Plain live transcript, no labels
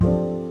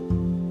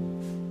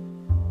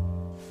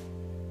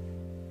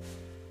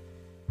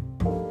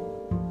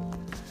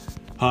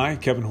Hi,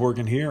 Kevin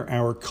Horgan here,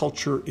 Our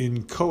Culture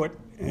Inchoate,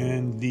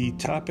 and the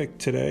topic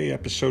today,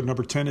 episode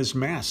number 10, is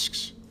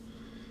masks.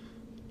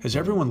 Has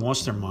everyone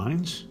lost their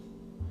minds?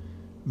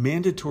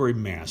 Mandatory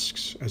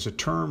masks as a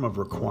term of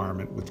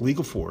requirement with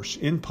legal force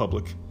in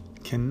public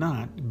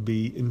cannot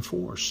be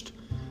enforced.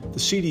 The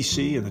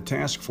CDC and the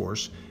task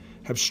force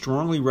have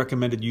strongly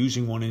recommended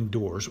using one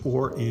indoors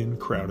or in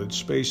crowded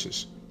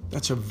spaces.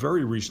 That's a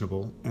very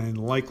reasonable and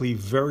likely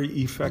very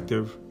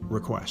effective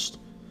request.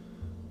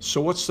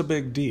 So what's the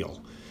big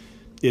deal?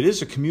 It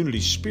is a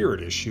community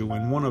spirit issue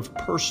and one of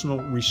personal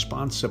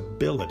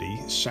responsibility,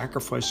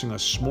 sacrificing a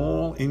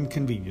small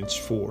inconvenience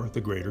for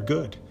the greater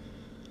good.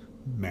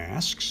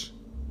 Masks,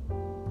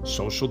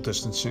 social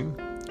distancing,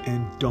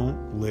 and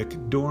don't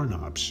lick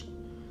doorknobs.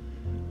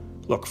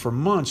 Look, for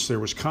months there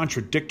was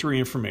contradictory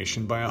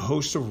information by a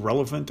host of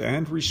relevant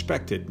and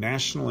respected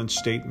national and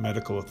state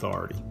medical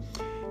authority.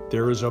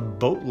 There is a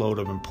boatload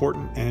of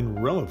important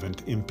and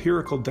relevant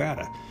empirical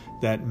data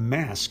that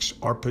masks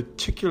are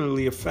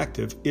particularly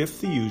effective if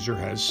the user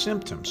has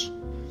symptoms.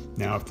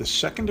 Now, if the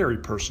secondary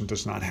person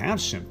does not have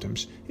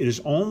symptoms, it is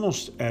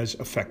almost as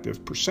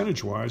effective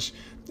percentage-wise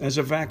as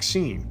a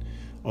vaccine,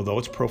 although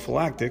it's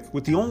prophylactic,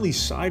 with the only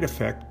side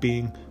effect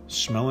being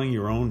smelling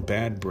your own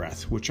bad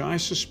breath, which I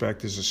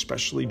suspect is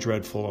especially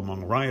dreadful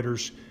among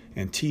rioters,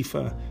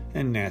 Antifa,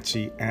 and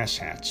Nazi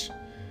asshats.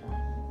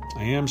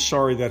 I am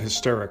sorry that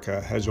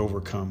hysterica has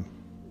overcome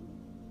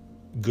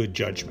good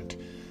judgment.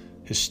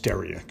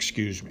 Hysteria,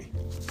 excuse me.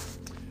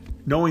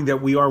 Knowing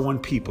that we are one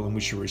people and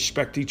we should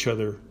respect each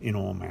other in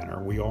all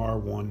manner. We are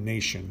one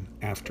nation,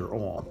 after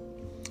all.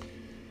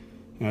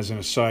 As an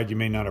aside, you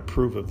may not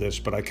approve of this,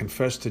 but I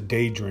confess to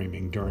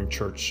daydreaming during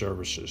church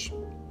services.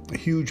 A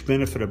huge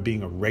benefit of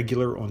being a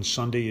regular on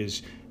Sunday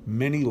is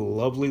many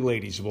lovely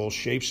ladies of all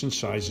shapes and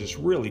sizes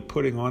really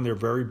putting on their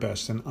very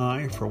best, and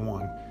I, for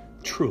one,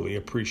 truly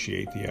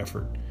appreciate the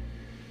effort.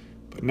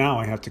 But now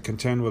I have to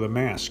contend with a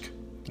mask.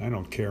 I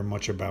don't care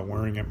much about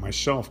wearing it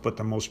myself, but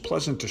the most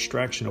pleasant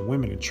distraction of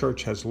women in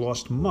church has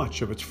lost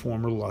much of its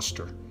former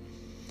luster.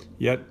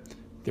 Yet,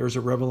 there is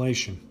a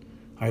revelation.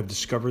 I have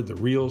discovered the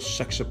real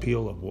sex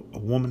appeal of a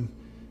woman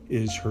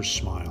is her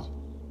smile.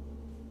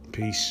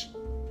 Peace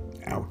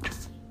out.